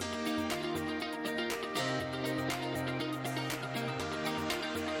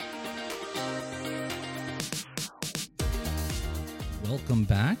welcome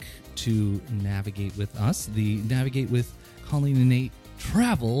back to Navigate with Us, the Navigate with Colleen and Nate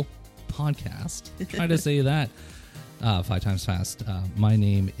travel podcast. Try to say that 5 times fast. My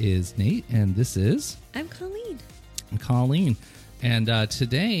name is Nate, and this is... I'm Colleen. And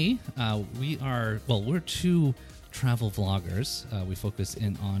today we're two travel vloggers. We focus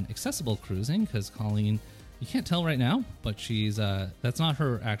in on accessible cruising because Colleen, you can't tell right now, but she's that's not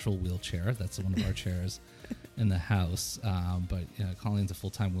her actual wheelchair. That's one of our chairs in the house. But Colleen's a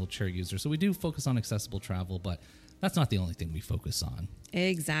full-time wheelchair user, so we do focus on accessible travel, but that's not the only thing we focus on.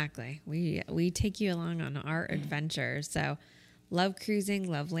 Exactly. We take you along on our adventures. So love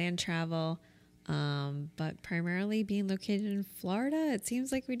cruising, love land travel, but primarily being located in Florida, it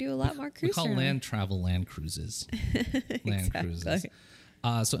seems like we do a lot more cruising. We call land travel land cruises. Land Exactly. cruises.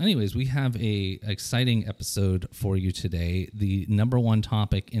 So anyways, we have a exciting episode for you today. The number one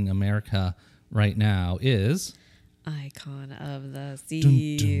topic in America right now is... Icon of the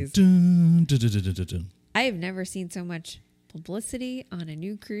seas. Dun, dun, dun, dun, dun, dun, dun, dun. I have never seen so much publicity on a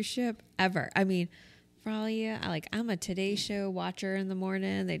new cruise ship ever. I mean, for all you, I'm a Today Show watcher in the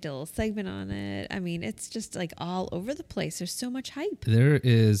morning. They did a little segment on it. I mean, it's just like all over the place. There's so much hype. There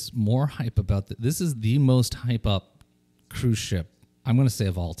is more hype about this. Is the most hype up cruise ship, I'm going to say,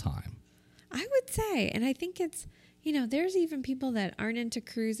 of all time. I would say, and I think it's, there's even people that aren't into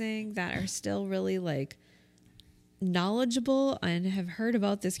cruising that are still really knowledgeable and have heard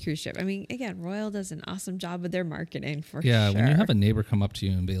about this cruise ship. I mean, again, Royal does an awesome job with their marketing for sure. Yeah, when you have a neighbor come up to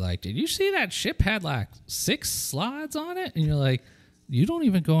you and be like, "Did you see that ship had 6 slides on it?" And you're like, "You don't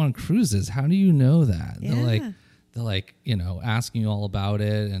even go on cruises. How do you know that?" Yeah. They're asking you all about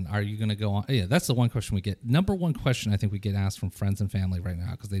it, and are you going to go on? Yeah, that's the one question we get. Number one question I think we get asked from friends and family right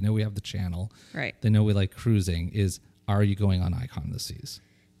now, because they know we have the channel. Right. They know we like cruising, is, are you going on Icon of the Seas?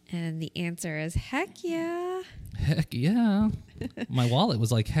 And the answer is heck yeah. Heck yeah. My wallet was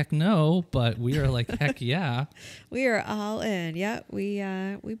like, heck no, but we are like, heck yeah. We are all in. Yeah,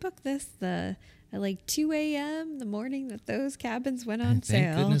 we booked this at 2 a.m. the morning that those cabins went on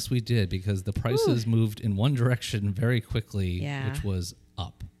sale. Thank goodness we did, because the prices moved in one direction very quickly, which was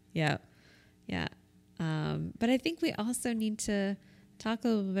up. Yeah. Yeah. But I think we also need to talk a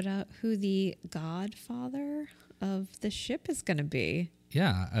little bit about who the godfather of the ship is going to be.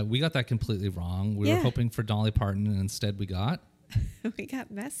 Yeah, we got that completely wrong. We were hoping for Dolly Parton, and instead we got... we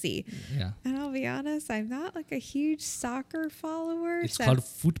got Messi. Yeah. And I'll be honest, I'm not a huge soccer follower. It's called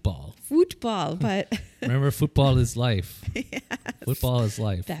football. Football, but... Remember, football is life. Yes. Football is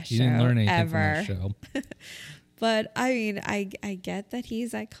life. Best you didn't learn anything ever. from that show. But, I mean, I get that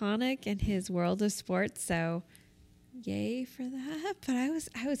he's iconic in his world of sports, so... yay for that. But I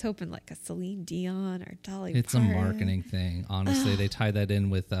was hoping a Celine Dion or Dolly It's Parton. a marketing thing. Honestly, they tie that in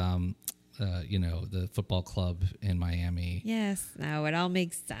with the football club in Miami. Yes. No, it all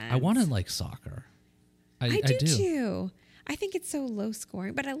makes sense. I wanted soccer. I do too. I think it's so low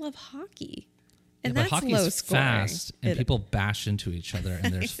scoring, but I love hockey. And but that's hockey's low scoring. fast, and people bash into each other,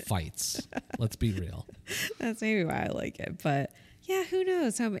 and there's fights. Let's be real. That's maybe why I like it. But yeah, who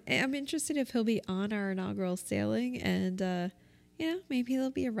knows? I'm interested if he'll be on our inaugural sailing, and maybe there'll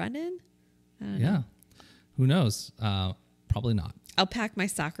be a run-in. I don't know. Who knows? Probably not. I'll pack my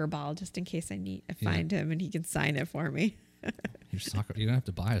soccer ball just in case I find him and he can sign it for me. You're gonna have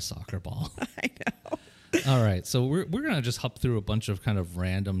to buy a soccer ball. I know. All right, so we're gonna just hop through a bunch of kind of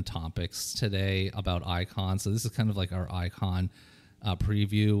random topics today about Icon. So this is kind of like our Icon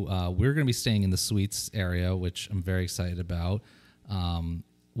preview. We're gonna be staying in the suites area, which I'm very excited about.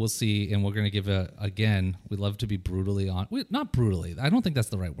 We'll see, and we're going to give we love to be brutally on. Not brutally. I don't think that's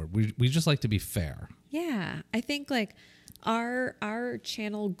the right word. We just like to be fair. Yeah. I think our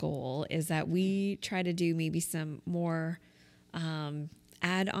channel goal is that we try to do maybe some more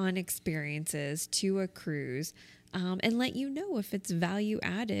add-on experiences to a cruise and let you know if it's value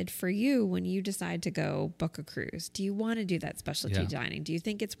added for you when you decide to go book a cruise. Do you want to do that specialty dining? Do you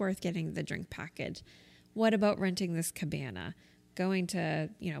think it's worth getting the drink package? What about renting this cabana? Going to,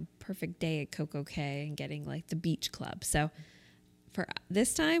 Perfect Day at Coco Cay and getting the beach club. So for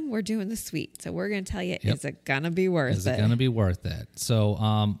this time, we're doing the suite. So we're going to tell you, is it going to be worth it? Is it going to be worth it?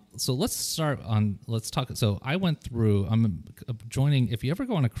 So, let's talk. So I went through, I'm joining, if you ever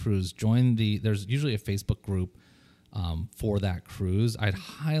go on a cruise, there's usually a Facebook group for that cruise. I'd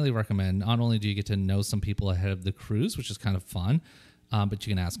highly recommend, not only do you get to know some people ahead of the cruise, which is kind of fun, but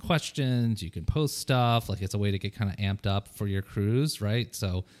you can ask questions, you can post stuff. It's a way to get kind of amped up for your cruise, right?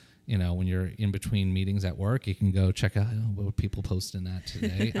 So, when you're in between meetings at work, you can go check out what were people posting that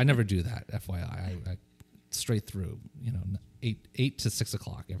today. I never do that, FYI. I straight through, 8 to 6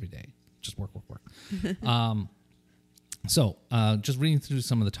 o'clock every day. Just work. So just reading through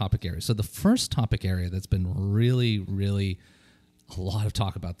some of the topic areas. So the first topic area that's been really, really a lot of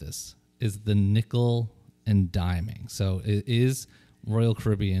talk about this is the nickel and diming. So it is Royal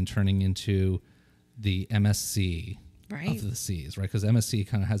Caribbean turning into the MSC of the seas, right? Because MSC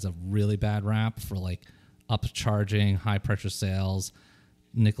kind of has a really bad rap for like upcharging, high pressure sales,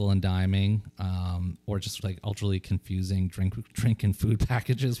 nickel and diming, or just like ultra confusing drink and food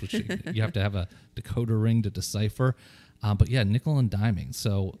packages, which you have to have a decoder ring to decipher. But yeah, nickel and diming.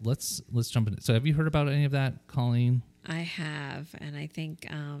 So let's jump in. So have you heard about any of that, Colleen? I have, and I think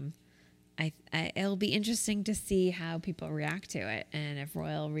it'll be interesting to see how people react to it, and if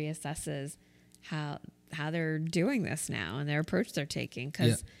Royal reassesses how they're doing this now and their approach they're taking,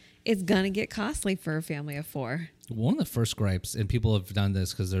 because it's gonna get costly for a family of 4. One of the first gripes, and people have done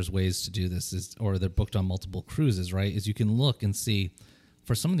this because there's ways to do this, or they're booked on multiple cruises, right? Is you can look and see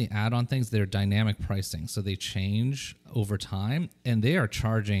for some of the add-on things, they're dynamic pricing, so they change over time, and they are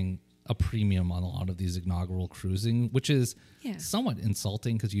charging a premium on a lot of these inaugural cruising, which is somewhat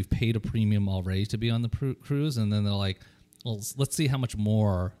insulting because you've paid a premium already to be on the cruise, and then they're like, well, let's see how much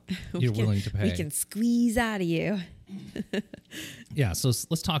more you're willing to pay. We can squeeze out of you. Yeah, so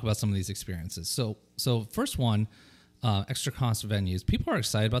let's talk about some of these experiences. So first one, extra cost venues. People are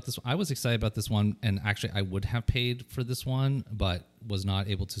excited about this. I was excited about this one, and actually I would have paid for this one, but was not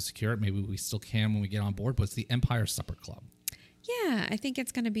able to secure it. Maybe we still can when we get on board, but it's the Empire Supper Club. Yeah, I think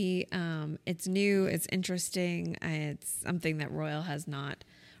it's going to be, it's new, it's interesting, it's something that Royal has not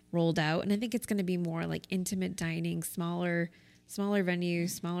rolled out, and I think it's going to be more like intimate dining, smaller venues,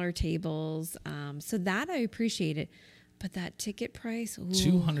 smaller tables, so that I appreciate it. But that ticket price, ooh.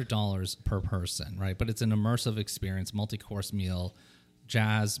 $200 per person, right? But it's an immersive experience, multi-course meal,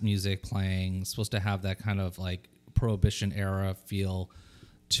 jazz music playing, supposed to have that kind of like Prohibition era feel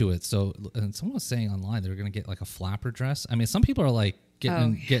to it. So, and someone was saying online they were going to get like a flapper dress. I mean, some people are like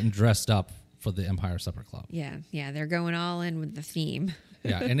getting dressed up for the Empire Supper Club. Yeah, they're going all in with the theme.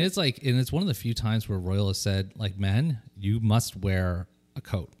 Yeah, and it's one of the few times where Royal has said, like, men, you must wear a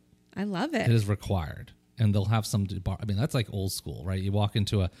coat. I love it. It is required. And they'll have some I mean, that's like old school, right? You walk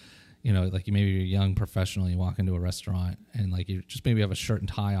into like maybe you're a young professional, you walk into a restaurant and like you just maybe have a shirt and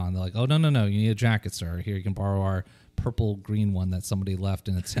tie on. They're like, oh, no, you need a jacket, sir. Here, you can borrow our purple green one that somebody left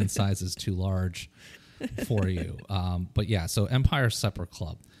and it's 10 sizes too large for you. But yeah, so Empire Supper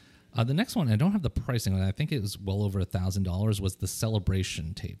Club. The next one, I don't have the pricing, and I think it was well over $1,000, was the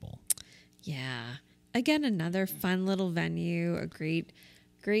Celebration Table. Yeah. Again, another fun little venue, a great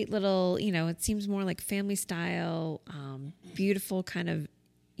little, it seems more like family style, beautiful kind of,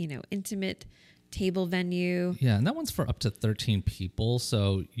 intimate table venue. Yeah, and that one's for up to 13 people,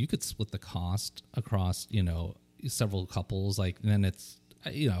 so you could split the cost across, several couples. Like, and then it's,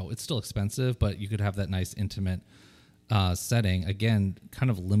 it's still expensive, but you could have that nice intimate setting. Again,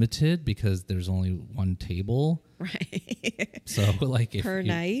 kind of limited because there's only one table. Right. So like per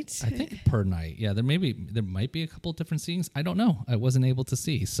night? I think per night. Yeah, there might be a couple different seatings. I don't know. I wasn't able to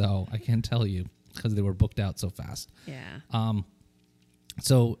see, so I can't tell you because they were booked out so fast. Yeah.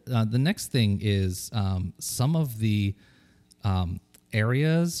 So the next thing is some of the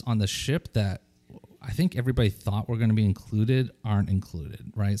areas on the ship that I think everybody thought were going to be included aren't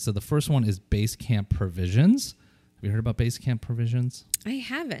included, right? So the first one is base camp provisions. Have you heard about base camp provisions? I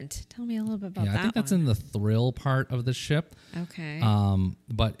haven't. Tell me a little bit about that. I think that's in the thrill part of the ship. Okay.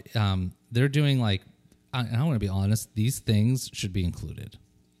 But they're doing like, I want to be honest, these things should be included.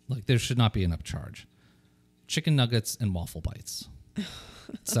 Like there should not be an upcharge. Chicken nuggets and waffle bites.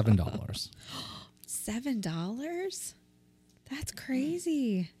 $7. $7? That's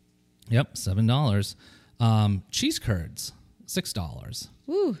crazy. Yep, $7. Cheese curds, $6.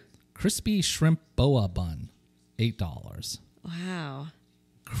 Woo. Crispy shrimp boa bun, $8. Wow.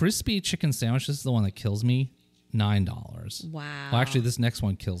 Crispy chicken sandwich, this is the one that kills me, $9. Wow. Well, actually, this next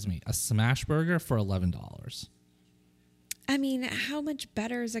one kills me. A smash burger for $11. I mean, how much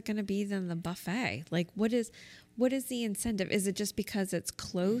better is it going to be than the buffet? Like, what is the incentive? Is it just because it's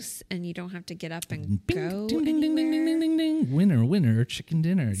close and you don't have to get up and go ding, ding, ding, anywhere? ding, ding, ding, ding. Winner, chicken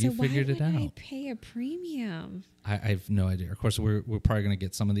dinner. So you figured it out. why would I pay a premium? I have no idea. Of course, we're probably going to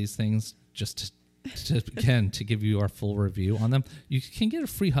get some of these things just to give you our full review on them. You can get a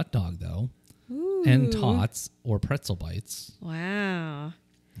free hot dog though. Ooh. And tots or pretzel bites. Wow.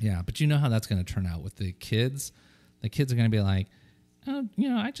 Yeah, but you know how that's going to turn out with the kids. The kids are going to be like, oh,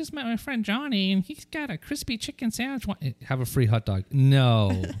 I just met my friend Johnny and he's got a crispy chicken sandwich. Have a free hot dog.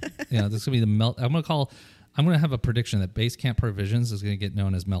 No. This is going to be the melt. I'm going to call I'm going to have a prediction that Base Camp Provisions is going to get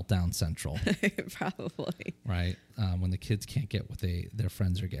known as Meltdown Central. Probably. Right? When the kids can't get what their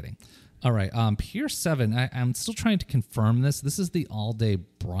friends are getting. All right. Pier 7, I'm still trying to confirm this. This is the all-day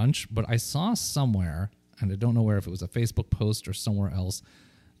brunch, but I saw somewhere, and I don't know where, if it was a Facebook post or somewhere else,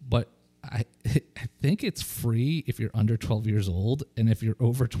 but I think it's free if you're under 12 years old, and if you're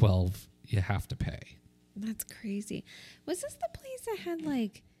over 12, you have to pay. That's crazy. Was this the place that had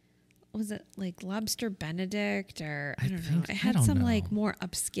like, was it like Lobster Benedict or I don't know? It had some like more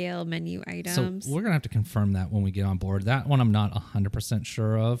upscale menu items. So we're gonna have to confirm that when we get on board. That one I'm not 100%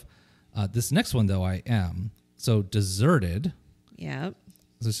 sure of. This next one though I am. So Deserted. Yep.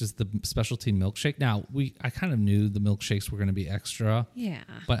 This is the specialty milkshake. Now I kind of knew the milkshakes were going to be extra. Yeah.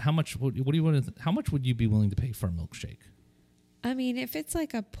 But how much? What do you want? How much would you be willing to pay for a milkshake? I mean, if it's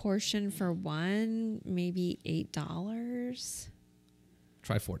like a portion for one, maybe $8.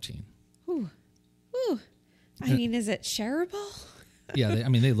 Try 14. Ooh. I mean, is it shareable? Yeah,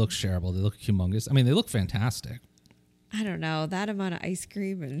 they look shareable. They look humongous. I mean, they look fantastic. I don't know, that amount of ice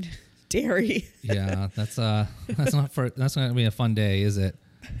cream and dairy. Yeah, that's not going to be a fun day, is it?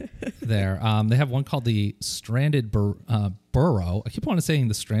 There, they have one called the Stranded Burro. I keep on saying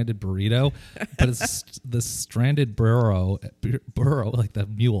the Stranded Burrito, but it's the Stranded Burro, like the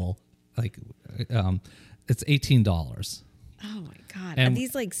mule. Like, it's $18. Oh my God! And are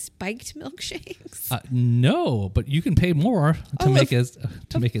these like spiked milkshakes? No, but you can pay more to make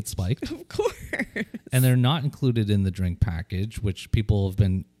it spiked. Of course. And they're not included in the drink package, which people have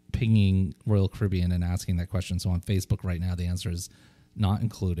been pinging Royal Caribbean and asking that question. So on Facebook right now, the answer is not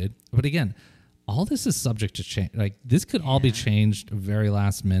included. But again, all this is subject to change. Like, this could all be changed very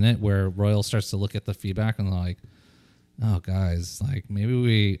last minute, where Royal starts to look at the feedback and they're like, oh guys, like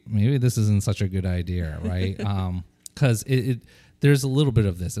maybe this isn't such a good idea, right? Because there's a little bit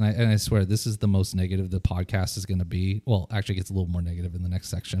of this, and I swear this is the most negative the podcast is going to be. Well, actually, it gets a little more negative in the next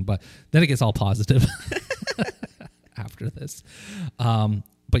section, but then it gets all positive after this.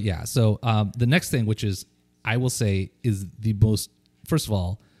 But yeah, so the next thing, which is I will say is the most, first of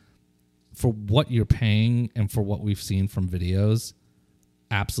all, for what you're paying and for what we've seen from videos,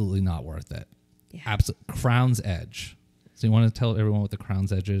 absolutely not worth it. Yeah. Crown's Edge. So you want to tell everyone what the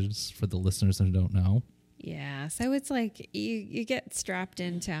Crown's Edge is for the listeners who don't know? Yeah, so it's like you get strapped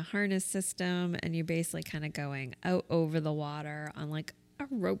into a harness system and you're basically kind of going out over the water on like a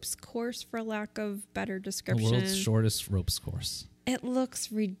ropes course, for lack of better description. The world's shortest ropes course. It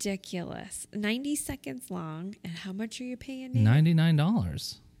looks ridiculous. 90 seconds long. And how much are you paying, Dave?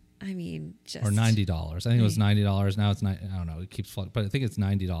 $99. I mean, just... Or $90. I think it was $90. Now it's not, I don't know. It keeps fluctuating, but I think it's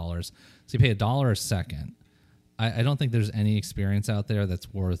 $90. So you pay $1 a second. I don't think there's any experience out there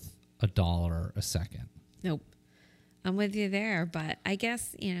that's worth $1 a second. Nope. I'm with you there. But I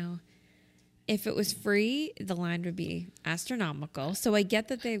guess, if it was free, the line would be astronomical. So I get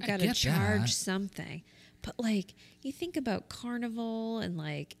that they've got to charge something. But like, you think about Carnival and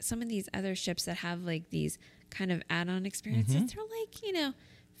like some of these other ships that have like these kind of add-on experiences, they're like,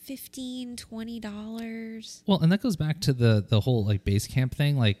 $15, $20. Well, and that goes back to the whole like base camp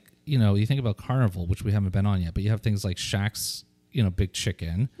thing. Like, you think about Carnival, which we haven't been on yet, but you have things like Shaq's, Big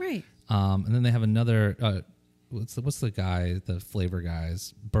Chicken. Right. And then they have another, what's the guy, the flavor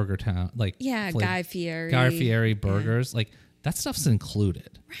guys, Burger Town, like Guy Fieri burgers, like that stuff's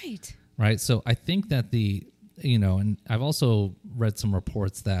included. Right. So I think that and I've also read some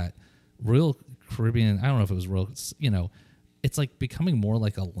reports that Royal Caribbean, I don't know if it was Royal, it's like becoming more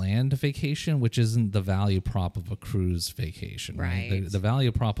like a land vacation, which isn't the value prop of a cruise vacation. Right. The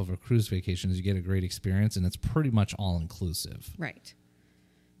value prop of a cruise vacation is you get a great experience, and it's pretty much all inclusive. Right.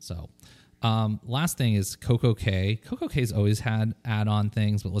 So, last thing is Coco Cay. Coco Cay's always had add-on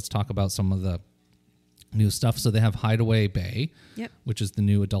things, but let's talk about some of the new stuff. So they have Hideaway Bay, which is the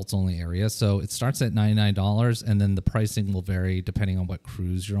new adults-only area. So it starts at $99, and then the pricing will vary depending on what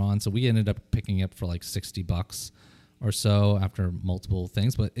cruise you're on. So we ended up picking it for like $60 or so after multiple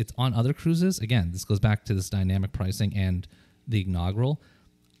things, but it's on other cruises. Again, this goes back to this dynamic pricing and the Inaugural.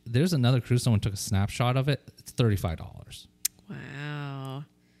 There's another cruise, someone took a snapshot of it. It's $35. Wow.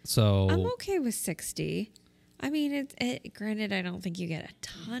 So I'm okay with 60. I mean, granted, I don't think you get a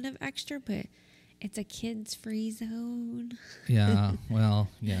ton of extra, but it's a kids free zone. Yeah. Well,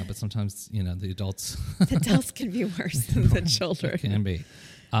 yeah, but sometimes, the adults. The adults can be worse than the children. It can be.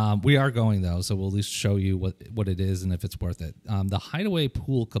 We are going though, so we'll at least show you what it is and if it's worth it. The Hideaway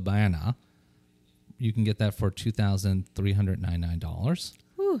Pool Cabana, you can get that for $2,399.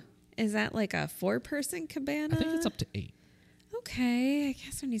 Ooh, is that like a 4-person cabana? I think it's up to 8. Okay, I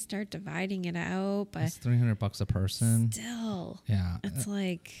guess when you start dividing it out, but it's $300 a person. Still, yeah, it's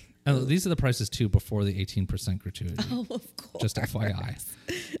like And these are the prices too before the 18% gratuity. Oh, of course. Just FYI.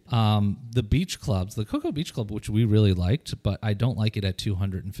 The beach clubs, the Cocoa Beach Club, which we really liked, but I don't like it at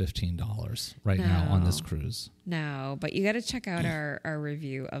 $215 right now on this cruise. No, but you got to check out our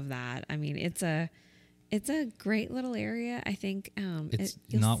review of that. I mean, it's a great little area. I think it's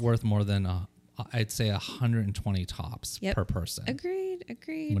not worth more than I'd say 120 tops per person. Agreed.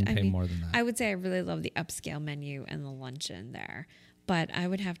 Wouldn't pay more than that. I would say I really love the upscale menu and the luncheon there, but I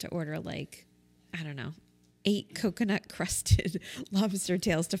would have to order like, I don't know, 8 coconut crusted lobster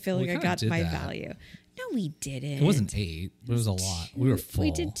tails to feel like I got my value. No, we didn't. It wasn't 8. It was a lot. We were full.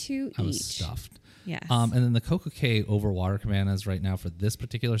 We did 2 I each. was stuffed. Yes. And then the Coco Cay over water cabanas right now for this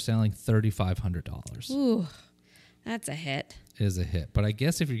particular sailing, $3,500. Ooh, that's a hit. It is a hit. But I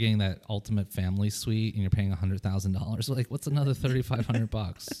guess if you're getting that ultimate family suite and you're paying $100,000, like what's another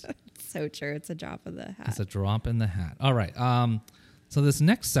 $3,500? So true. It's a drop of the hat. It's a drop in the hat. All right. So this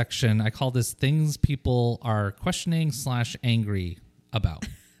next section, I call this things people are questioning / angry about.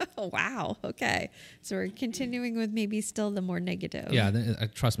 Oh, wow. Okay. So we're continuing with maybe still the more negative. Yeah.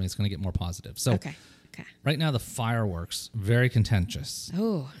 Trust me, it's going to get more positive. So okay. Right now, the fireworks, very contentious.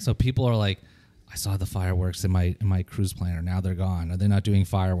 Oh. So people are like, I saw the fireworks in my cruise planner. Now they're gone. Are they not doing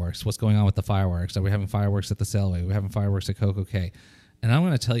fireworks? What's going on with the fireworks? Are we having fireworks at the Sailway? Are we having fireworks at Coco Cay? And I'm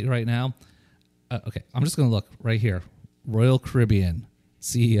going to tell you right now, okay, I'm just going to look right here. Royal Caribbean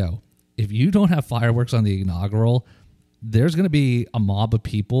CEO. If you don't have fireworks on the Inaugural, there's going to be a mob of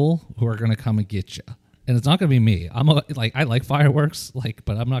people who are going to come and get you. And it's not going to be me. I like fireworks,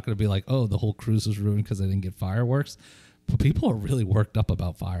 but I'm not going to be like, oh, the whole cruise was ruined because I didn't get fireworks. But people are really worked up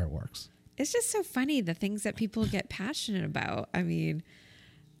about fireworks. It's just so funny, the things that people get passionate about. I mean,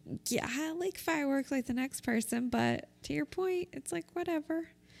 yeah, I like fireworks like the next person, but to your point, it's like, whatever.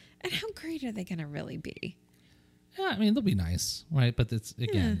 And how great are they going to really be? Yeah, I mean, they'll be nice, right? But it's,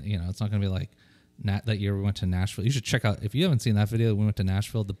 again, it's not going to be like that year we went to Nashville. You should check out, if you haven't seen that video, we went to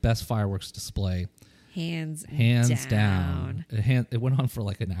Nashville, the best fireworks display. Hands down. It went on for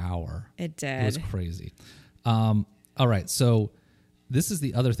like an hour. It did. It was crazy. All right, so this is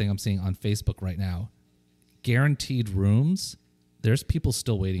the other thing I'm seeing on Facebook right now. Guaranteed rooms. There's people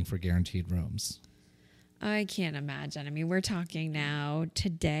still waiting for guaranteed rooms. I can't imagine. I mean, we're talking now.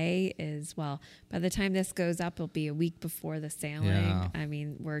 Today is, well, by the time this goes up, it'll be a week before the sailing. Yeah. I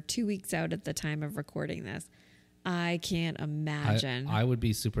mean, we're 2 weeks out at the time of recording this. I can't imagine. I would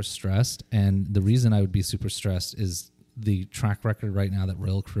be super stressed. And the reason I would be super stressed is the track record right now that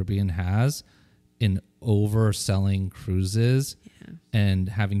Royal Caribbean has in overselling cruises and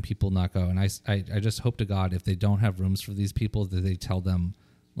having people not go. And I just hope to God, if they don't have rooms for these people, that they tell them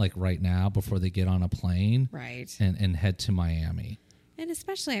like right now before they get on a plane, right, and head to Miami. And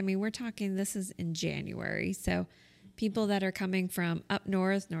especially, I mean, we're talking, this is in January. So people that are coming from up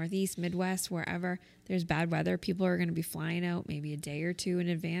north, northeast, Midwest, wherever there's bad weather, people are going to be flying out maybe a day or two in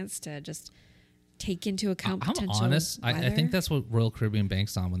advance to just take into account potential I'm honest. weather. I think that's what Royal Caribbean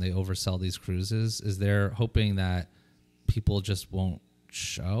banks on when they oversell these cruises, is they're hoping that people just won't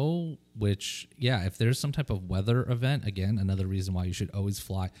show, which, yeah, if there's some type of weather event, again, another reason why you should always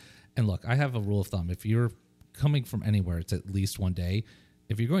fly. And look, I have a rule of thumb. If you're coming from anywhere, it's at least one day.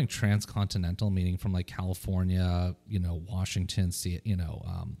 If you're going transcontinental, meaning from like California, Washington,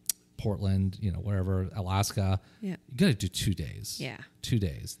 Portland, wherever, Alaska, you got to do 2 days. Yeah. 2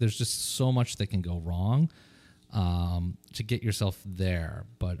 days. There's just so much that can go wrong to get yourself there.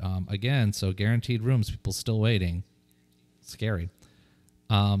 But again, so guaranteed rooms, people still waiting. Scary.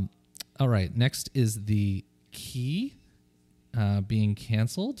 All right. Next is the key being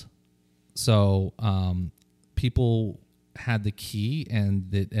canceled. So people had the key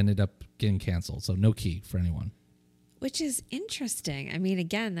and it ended up getting canceled. So no key for anyone. Which is interesting. I mean,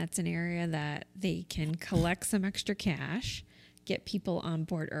 again, that's an area that they can collect some extra cash, get people on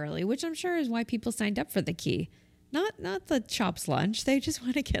board early, which I'm sure is why people signed up for the key. Not the Chops lunch. They just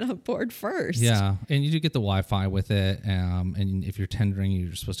want to get on board first. Yeah, and you do get the Wi-Fi with it. And if you're tendering,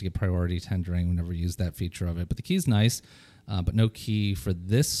 you're supposed to get priority tendering whenever you use that feature of it. But the key's nice, but no key for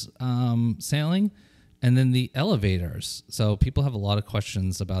this sailing. And then the elevators. So people have a lot of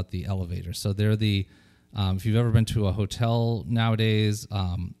questions about the elevators. So they're the if you've ever been to a hotel nowadays,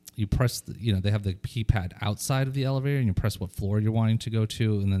 you press, they have the keypad outside of the elevator and you press what floor you're wanting to go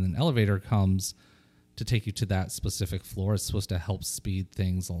to. And then an elevator comes to take you to that specific floor. It's supposed to help speed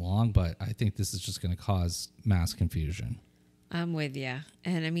things along, but I think this is just going to cause mass confusion. I'm with you.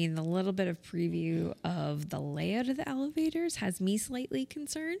 And I mean, the little bit of preview of the layout of the elevators has me slightly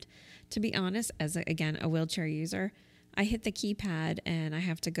concerned. To be honest, as again, a wheelchair user, I hit the keypad and I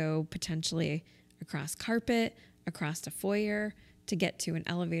have to go potentially across carpet, across the foyer, to get to an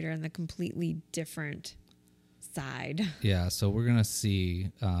elevator in the completely different side. Yeah, so we're gonna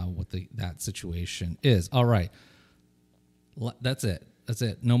see what that situation is. All right, that's it. That's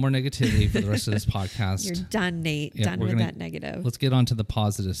it. No more negativity for the rest of this podcast. You're done, Nate. Yeah, done with that negative. Let's get on to the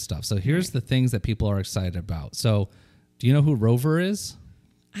positive stuff. So here's the things that people are excited about. So, do you know who Rover is?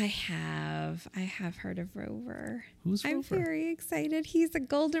 I have heard of Rover. Who's Rover? I'm very excited. He's a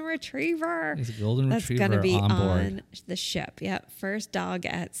golden retriever. He's a golden retriever That's going to be on board. on the ship. Yep, first dog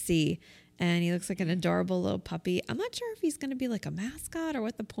at sea. And he looks like an adorable little puppy. I'm not sure if he's going to be like a mascot or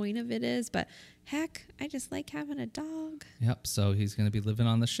what the point of it is, but heck, I just like having a dog. Yep, so he's going to be living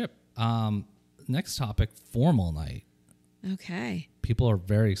on the ship. Next topic, formal night. Okay. People are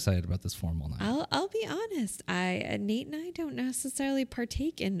very excited about this formal night. I'll be honest. Nate and I don't necessarily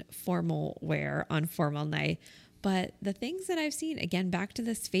partake in formal wear on formal night, but the things that I've seen, again, back to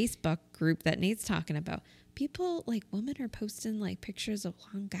this Facebook group that Nate's talking about, people, like women are posting like pictures of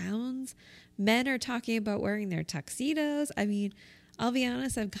long gowns. Men are talking about wearing their tuxedos. I mean, I'll be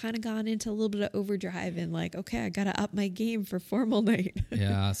honest, I've kind of gone into a little bit of overdrive and like, okay, I got to up my game for formal night.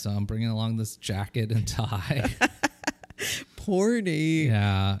 Yeah, so I'm bringing along this jacket and tie. Poor Nate.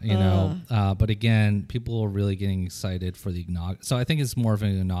 Yeah, you know, but again, people are really getting excited for the inaugural. So I think it's more of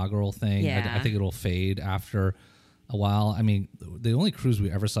an inaugural thing. Yeah. I think it'll fade after a while. I mean, the only cruise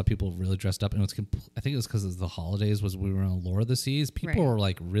we ever saw people really dressed up, and I think it was because of the holidays, was we were on Lure of the Seas. People were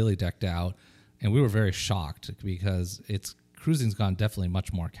like really decked out, and we were very shocked because cruising's gone definitely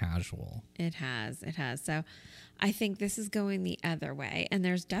much more casual. It has. So I think this is going the other way, and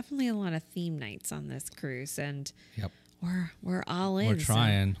there's definitely a lot of theme nights on this cruise, and yep. We're all in. We're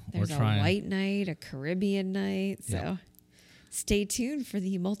trying. So there's a white night, a Caribbean night. So Yep. Stay tuned for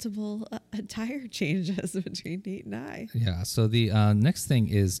the multiple attire changes between Nate and I. Yeah. So the next thing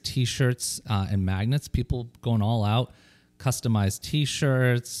is T-shirts and magnets. People going all out, customized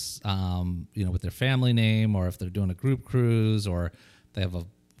T-shirts, with their family name, or if they're doing a group cruise, or they have a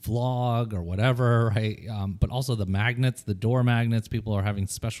vlog or whatever, right? But also the magnets, the door magnets. People are having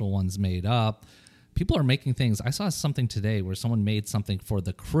special ones made up. People are making things. I saw something today where someone made something for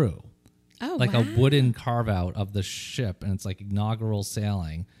the crew. Oh, like wow. a wooden carve out of the ship, and it's like inaugural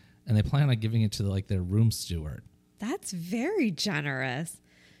sailing, and they plan on giving it to like their room steward. That's very generous,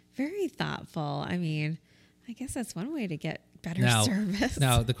 very thoughtful. I mean, I guess that's one way to get better service.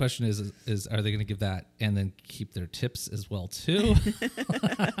 Now the question is are they going to give that and then keep their tips as well too?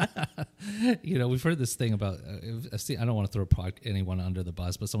 We've heard this thing about. I don't want to throw anyone under the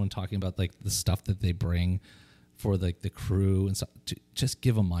bus, but someone talking about like the stuff that they bring for like the crew and stuff. Just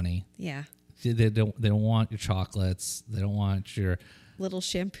give them money. Yeah. They don't want your chocolates. They don't want your little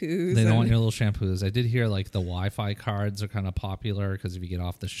shampoos. They don't want your little shampoos. I did hear like the Wi-Fi cards are kind of popular because if you get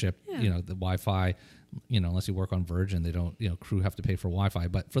off the ship, the Wi-Fi, unless you work on Virgin, they don't, crew have to pay for Wi-Fi.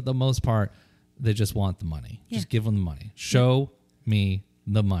 But for the most part, they just want the money. Yeah. Just give them the money. Show me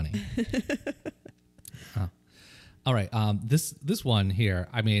the money. All right. This one here,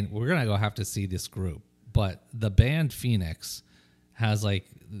 I mean, we're going to have to see this group. But the band Phoenix has like,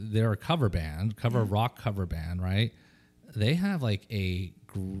 they're a cover rock cover band, right? They have like they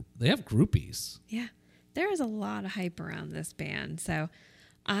have groupies. Yeah. There is a lot of hype around this band. So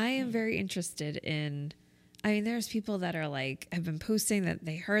I am very interested in, there's people that are like, have been posting that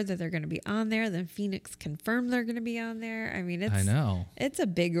they heard that they're going to be on there. Then Phoenix confirmed they're going to be on there. I mean, I know. It's a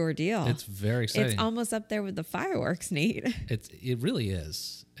big ordeal. It's very exciting. It's almost up there with the fireworks, Nate. It really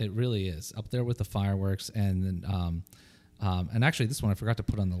is. It really is up there with the fireworks. And then, and actually this one I forgot to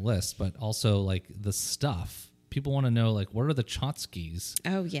put on the list, but also like the stuff. People want to know, like, what are the Chotskis?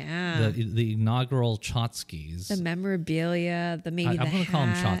 Oh, yeah. The inaugural Chotskis. The memorabilia, I'm going to call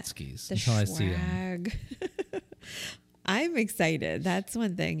them Chotskis until I see them. I'm excited. That's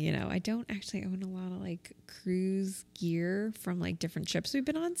one thing, I don't actually own a lot of, like, cruise gear from, like, different ships we've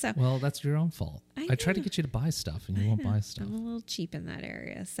been on. So well, that's your own fault. I try to get you to buy stuff, and you won't buy stuff. I'm a little cheap in that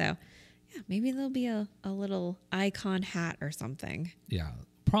area. So, yeah, maybe there'll be a little icon hat or something. Yeah,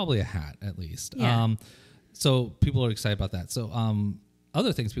 probably a hat at least. Yeah. So people are excited about that. So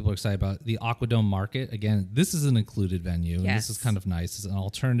other things people are excited about, the Aquadome Market. Again, this is an included venue. And this is kind of nice. It's an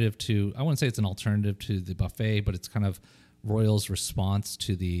alternative to, I wouldn't say it's an alternative to the buffet, but it's kind of Royal's response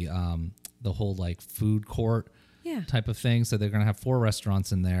to the whole like food court type of thing. So they're going to have 4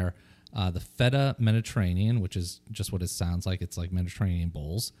 restaurants in there. The Feta Mediterranean, which is just what it sounds like. It's like Mediterranean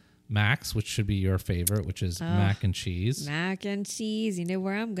bowls. Max, which should be your favorite, which is mac and cheese. Mac and cheese. You know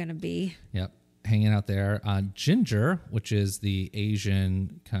where I'm going to be. Yep. Hanging out there. Ginger, which is the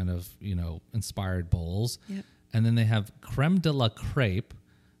Asian kind of, inspired bowls. Yep. And then they have creme de la crepe,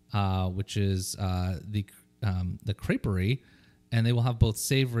 which is the creperie. and they will have both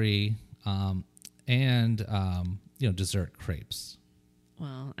savory and dessert crepes.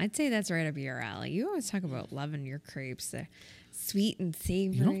 Well, I'd say that's right up your alley. You always talk about loving your crepes. They're sweet and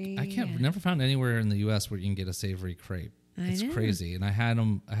savory. Never found anywhere in the U.S. where you can get a savory crepe. It's crazy. And I had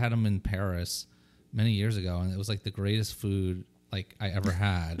them in Paris many years ago, and it was like the greatest food like I ever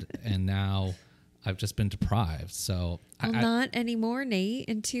had. And now I've just been deprived. So not anymore, Nate.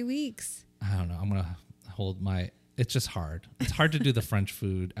 In 2 weeks. I don't know. I'm gonna hold my. It's just hard. It's hard to do the French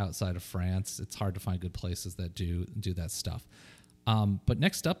food outside of France. It's hard to find good places that do that stuff. But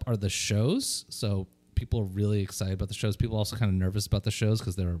next up are the shows. So people are really excited about the shows. People are also kind of nervous about the shows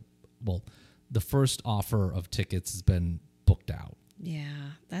because the first offer of tickets has been booked out.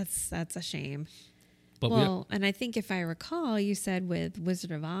 Yeah, that's a shame. But and I think if I recall, you said with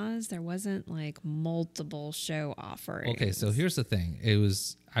Wizard of Oz, there wasn't like multiple show offerings. Okay, so here's the thing.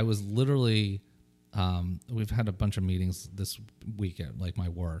 I was literally, we've had a bunch of meetings this week at like my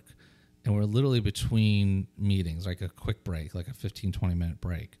work, and we're literally between meetings, like a quick break, like a 15, 20-minute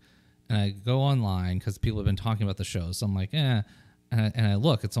break. And I go online because people have been talking about the shows. So I'm like, And I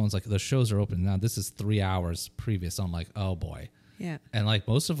look and someone's like, the shows are open. Now this is 3 hours previous. So I'm like, oh boy. Yeah. And like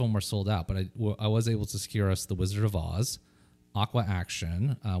most of them were sold out, but I was able to secure us the Wizard of Oz, Aqua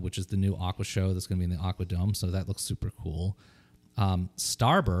Action, which is the new Aqua show that's going to be in the Aqua Dome. So that looks super cool.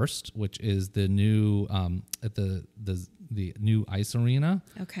 Starburst, which is the new at the new ice arena.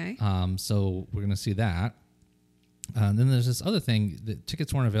 Okay. So we're gonna see that. And then there's this other thing that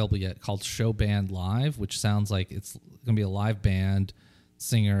tickets weren't available yet called Show Band Live, which sounds like it's gonna be a live band,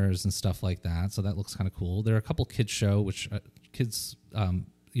 singers and stuff like that. So that looks kind of cool. There are a couple kids show, which kids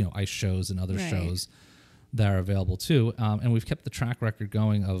ice shows and other shows that are available too. And we've kept the track record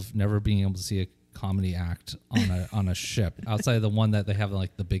going of never being able to see a comedy act on a ship outside of the one that they have in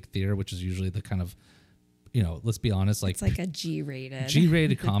like the big theater, which is usually the kind of, let's be honest, like it's like a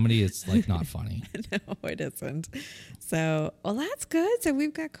G-rated comedy. It's like not funny. No, it isn't. So, well, that's good. So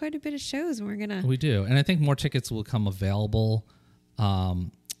we've got quite a bit of shows, and we do. And I think more tickets will come available,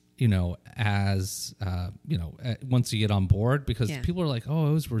 once you get on board, because people are like, oh, I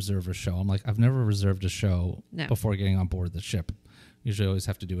always reserve a show. I'm like, I've never reserved a show before getting on board the ship. Usually I always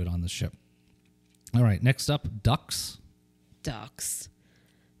have to do it on the ship. All right, next up, ducks. Ducks.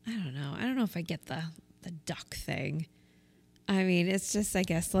 I don't know. I don't know if I get the duck thing. I mean, it's just, I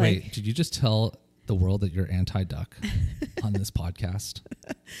guess, like... Wait, did you just tell the world that you're anti-duck on this podcast?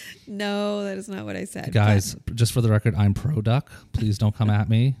 No, that is not what I said. Guys, just for the record, I'm pro-duck. Please don't come at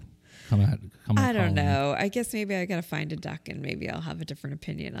me. I don't know. I guess maybe I got to find a duck and maybe I'll have a different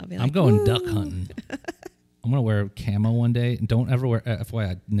opinion. I'll be like, I'm going duck hunting. I'm going to wear camo one day. And don't ever wear,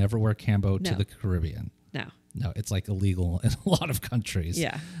 FYI, never wear camo to the Caribbean. No, it's like illegal in a lot of countries.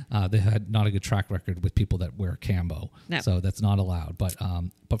 Yeah. They had not a good track record with people that wear camo. No. So that's not allowed. But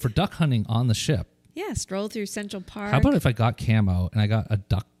for duck hunting on the ship. Yeah, stroll through Central Park. How about if I got camo and I got a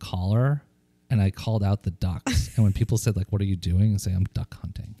duck collar and I called out the ducks? And when people said, like, what are you doing? And say, I'm duck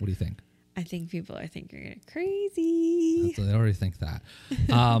hunting. What do you think? I think people are thinking you're crazy. They already think that.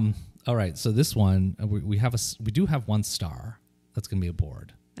 All right. So this one, we do have one star that's going to be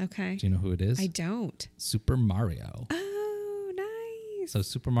aboard. Okay. Do you know who it is? I don't. Super Mario. Oh, nice. So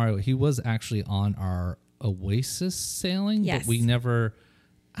Super Mario, he was actually on our Oasis sailing, yes. But we never,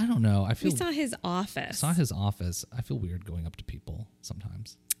 I don't know. We saw his office. I feel weird going up to people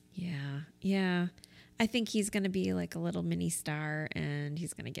sometimes. Yeah. I think he's going to be like a little mini star and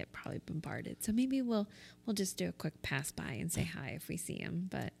he's going to get probably bombarded. So maybe we'll just do a quick pass by and say hi if we see him.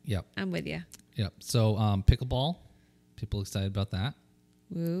 But yep. I'm with you. Yep. So pickleball, people excited about that?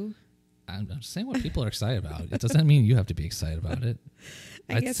 Woo. I'm just saying what people are excited about. It doesn't mean you have to be excited about it.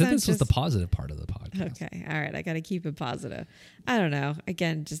 I said this was the positive part of the podcast. Okay. All right. I got to keep it positive. I don't know.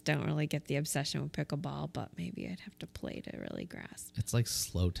 Again, just don't really get the obsession with pickleball, but maybe I'd have to play to really grasp. It's like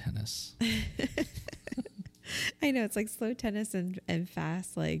slow tennis. I know. It's like slow tennis and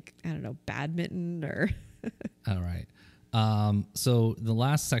fast, like, I don't know, badminton or... All right. So the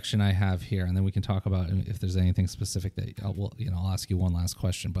last section I have here, and then we can talk about if there's anything specific that I'll ask you one last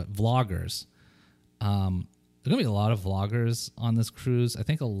question. But vloggers, there's gonna be a lot of vloggers on this cruise. I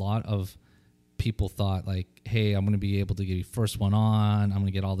think a lot of people thought like, "Hey, I'm gonna be able to be first one on. I'm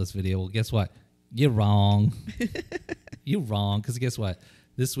gonna get all this video." Well, guess what? You're wrong. You're wrong, because guess what?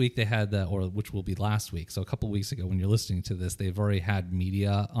 This week they had which will be last week. So a couple weeks ago, when you're listening to this, they've already had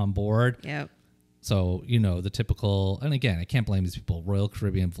media on board. Yep. So, the typical, and again, I can't blame these people, Royal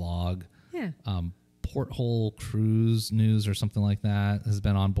Caribbean Vlog, Porthole Cruise News or something like that has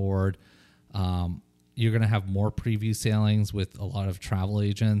been on board. You're going to have more preview sailings with a lot of travel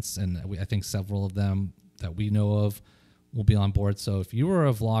agents, and I think several of them that we know of will be on board. So if you were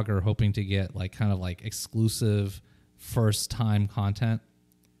a vlogger hoping to get like kind of like exclusive first time content,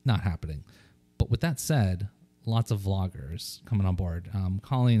 not happening. But with that said, lots of vloggers coming on board.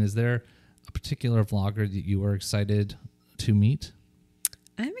 Colleen, is there a particular vlogger that you are excited to meet?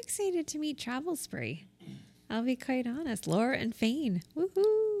 I'm excited to meet Travel Spree. I'll be quite honest. Laura and Fane.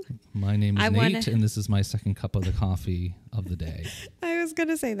 Woohoo. My name is Nate, and this is my second cup of the coffee of the day. I was going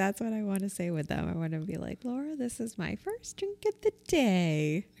to say, that's what I want to say with them. I want to be like, Laura, this is my first drink of the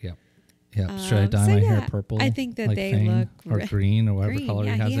day. Yep. Yep. Should I dye my hair purple? I think that like they Fane, look... or green or whatever green. color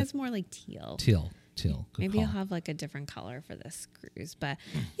Yeah, he has. he has more like teal. Teal. Good Maybe call. I'll have like a different color for this cruise. But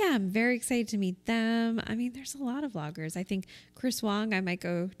yeah, I'm very excited to meet them. I mean, there's a lot of vloggers. I think Chris Wong, I might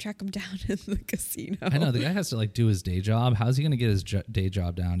go track him down in the casino. I know the guy has to like do his day job. How's he going to get his day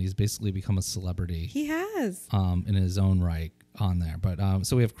job down? He's basically become a celebrity. He has. In his own right on there. But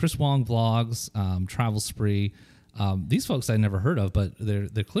so we have Chris Wong vlogs, Travel Spree. These folks I never heard of, but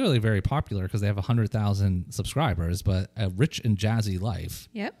they're clearly very popular because they have 100,000 subscribers. But a rich and jazzy life.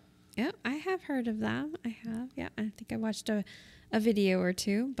 Yep, I have heard of them. I have. Yeah, I think I watched a video or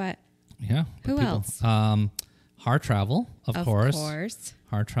two, but yeah. Who else? Hard Travel, of course.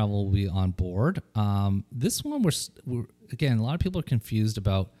 Hard Travel will be on board. This one, we're again, a lot of people are confused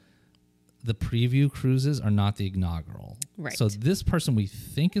about the preview cruises are not the inaugural. Right. So this person we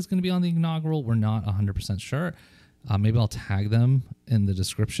think is going to be on the inaugural. We're not 100% sure. Maybe I'll tag them in the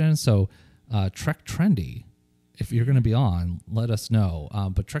description. So Trek Trendy, if you're going to be on, let us know.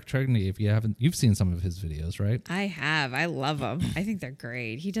 But Trek Trendy, if you haven't, you've seen some of his videos, right? I have. I love them. I think they're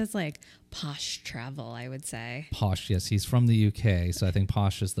great. He does like posh travel, I would say. Posh, yes. He's from the UK, so I think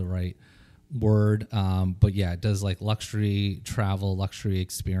posh is the right word. But yeah, it does like luxury travel, luxury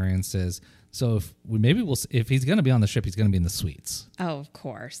experiences. So if he's going to be on the ship, he's going to be in the suites. Oh, of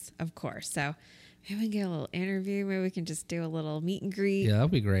course. So maybe we can get a little interview. Maybe we can just do a little meet and greet. Yeah,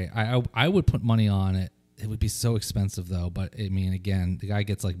 that'd be great. I would put money on it. It would be so expensive though. But I mean, again, the guy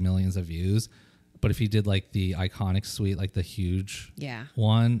gets like millions of views. But if he did like the iconic suite, like the huge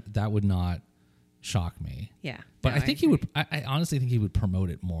one, that would not shock me. Yeah. But I think he would. I honestly think he would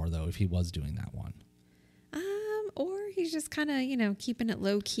promote it more though if he was doing that one. Or he's just kind of keeping it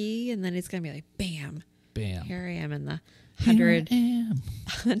low key, and then it's gonna be like, bam, here I am in the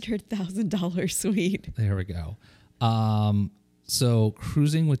 $100,000 suite. There we go. So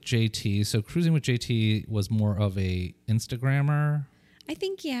cruising with JT. So cruising with JT was more of a Instagrammer. I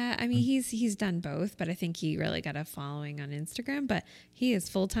think, yeah. I mean, he's done both, but I think he really got a following on Instagram. But he is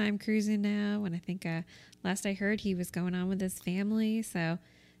full-time cruising now, and I think last I heard he was going on with his family. So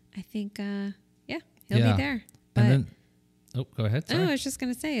I think, he'll be there. But, and then, go ahead. Sorry. I was just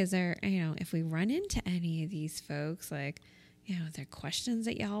gonna say, is there, if we run into any of these folks, like, are there questions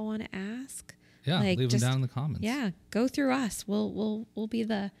that y'all want to ask? Yeah, like, leave them down in the comments. Yeah, go through us. We'll be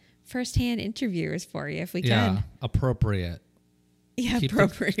the first-hand interviewers for you if we can. Yeah, appropriate. Yeah, keep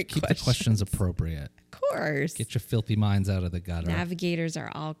the questions appropriate. Of course. Get your filthy minds out of the gutter. Navigators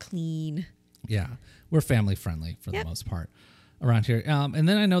are all clean. Yeah, we're family friendly for the most part around here. And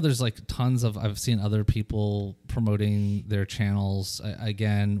then I know there's like tons of, I've seen other people promoting their channels.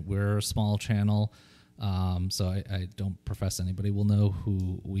 Again, we're a small channel. So I don't profess anybody will know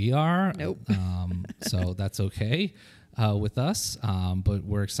who we are. Nope. So that's okay with us. But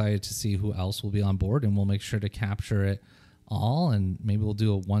we're excited to see who else will be on board, and we'll make sure to capture it all. And maybe we'll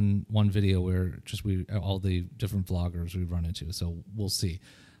do a one video where just all the different vloggers we run into. So we'll see.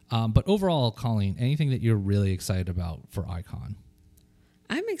 But overall, Colleen, anything that you're really excited about for Icon?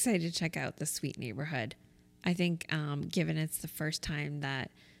 I'm excited to check out the Sweet Neighborhood. I think given it's the first time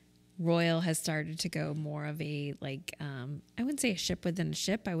that Royal has started to go more of a, like, I wouldn't say a ship within a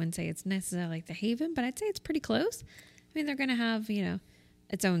ship. I wouldn't say it's necessarily like the Haven, but I'd say it's pretty close. I mean, they're going to have,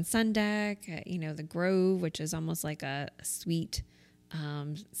 its own sun deck, the Grove, which is almost like a suite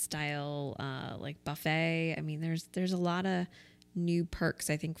style, like buffet. I mean, there's a lot of new perks,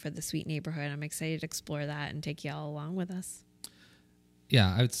 I think, for the Sweet Neighborhood. I'm excited to explore that and take y'all along with us.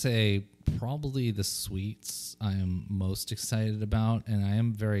 Yeah, I would say probably the suites I am most excited about, and I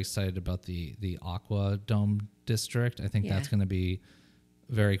am very excited about the Aqua Dome District. I think that's going to be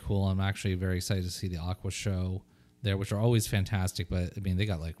very cool. I'm actually very excited to see the Aqua show there, which are always fantastic. But I mean, they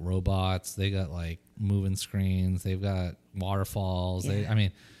got like robots, they got like moving screens, they've got waterfalls. Yeah.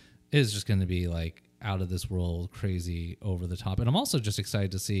 It is just going to be like out of this world, crazy, over the top. And I'm also just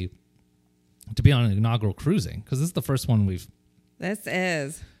excited to be on an inaugural cruising, because this is the first one we've. This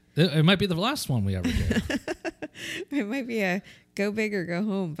is. It might be the last one we ever do. It might be a go big or go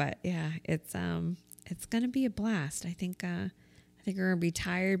home, but yeah, it's going to be a blast. I think I think we're going to be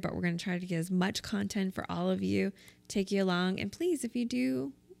tired, but we're going to try to get as much content for all of you, take you along. And please, if you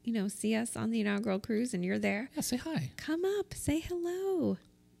do, see us on the inaugural cruise and you're there, say hi. Come up, say hello.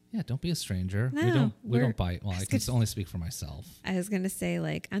 Yeah, don't be a stranger. No, we don't bite. Well, I can only speak for myself. I was going to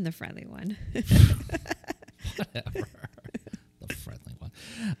say, I'm the friendly one. Whatever. The friendly one.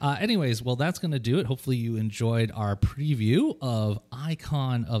 Anyways, well, that's going to do it. Hopefully you enjoyed our preview of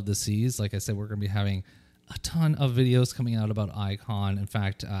Icon of the Seas. Like I said, we're going to be having a ton of videos coming out about Icon. In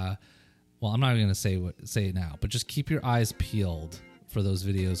fact, I'm not even going to say it now, but just keep your eyes peeled for those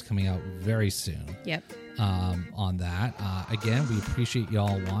videos coming out very soon. Yep. On that. Again, we appreciate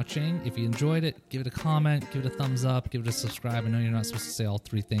y'all watching. If you enjoyed it, give it a comment, give it a thumbs up, give it a subscribe. I know you're not supposed to say all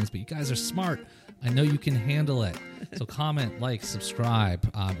three things, but you guys are smart. I know you can handle it. So comment, like, subscribe.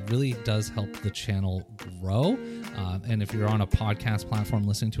 It really does help the channel grow. And if you're on a podcast platform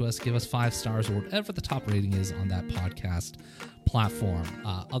listening to us, give us 5 stars or whatever the top rating is on that podcast platform.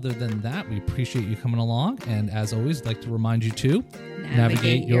 Other than that, we appreciate you coming along. And as always, I'd like to remind you to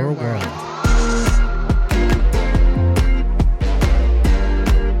navigate your world.